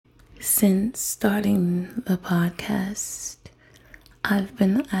Since starting the podcast, I've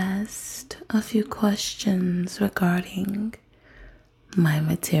been asked a few questions regarding my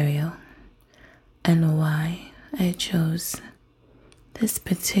material and why I chose this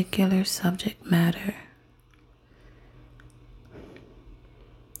particular subject matter.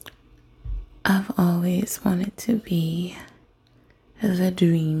 I've always wanted to be the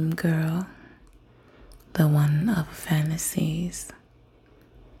dream girl, the one of fantasies.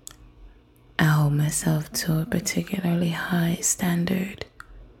 I hold myself to a particularly high standard,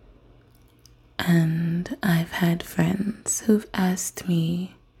 and I've had friends who've asked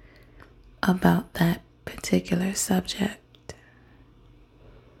me about that particular subject,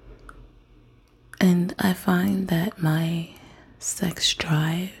 and I find that my sex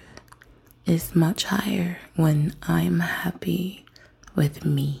drive is much higher when I'm happy with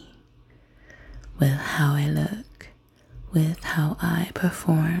me, with how I look, with how I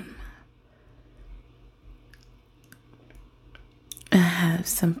perform. I have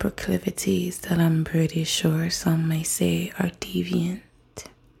some proclivities that I'm pretty sure some may say are deviant,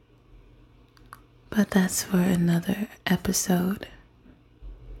 but that's for another episode.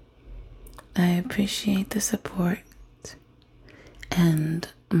 I appreciate the support, and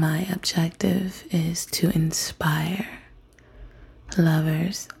my objective is to inspire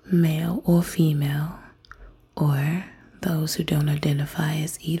lovers, male or female, or those who don't identify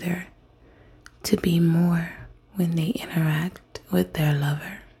as either, to be more when they interact with their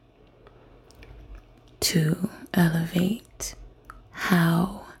lover, to elevate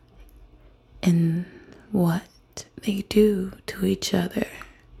how and what they do to each other.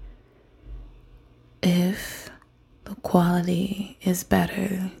 If the quality is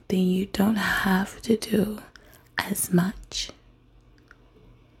better, then you don't have to do as much.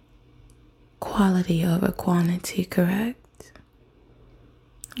 Quality over quantity, correct?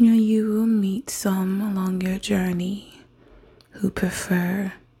 You will meet some along your journey who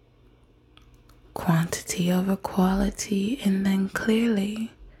prefer quantity over quality, and then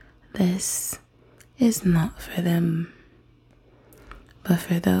clearly this is not for them. But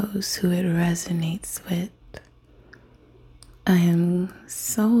for those who it resonates with, I am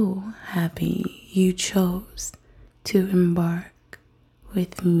so happy you chose to embark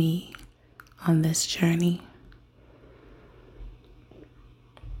with me on this journey.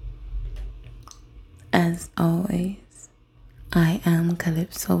 As always, I am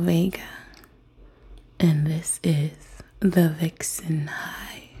Calypso Vega, and this is the Vixen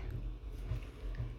High.